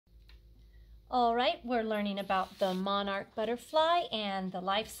All right, we're learning about the monarch butterfly and the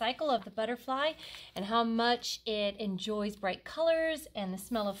life cycle of the butterfly and how much it enjoys bright colors and the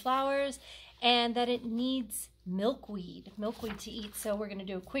smell of flowers, and that it needs milkweed to eat. So we're going to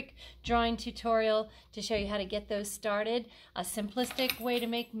do a quick drawing tutorial to show you how to get those started. A simplistic way to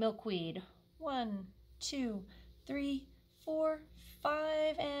make milkweed. 1, 2, 3, 4,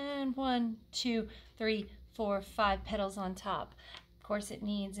 5, and 1, 2, 3, 4, 5 petals on top. Of course, it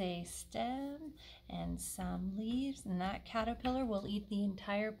needs a stem and some leaves, and that caterpillar will eat the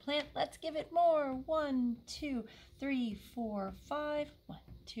entire plant. Let's give it more. 1, 2, 3, 4, 5. 1,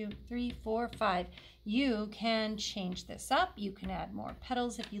 2, 3, 4, 5. You can change this up. You can add more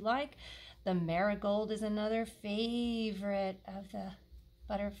petals if you like. The marigold is another favorite of the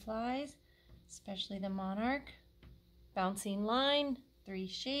butterflies, especially the monarch. Bouncing line, 3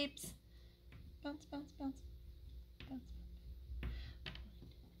 shapes. Bounce, bounce, bounce.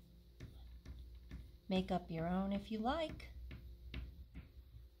 Make up your own if you like.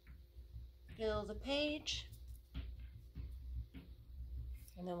 Fill the page,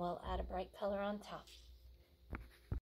 and then we'll add a bright color on top.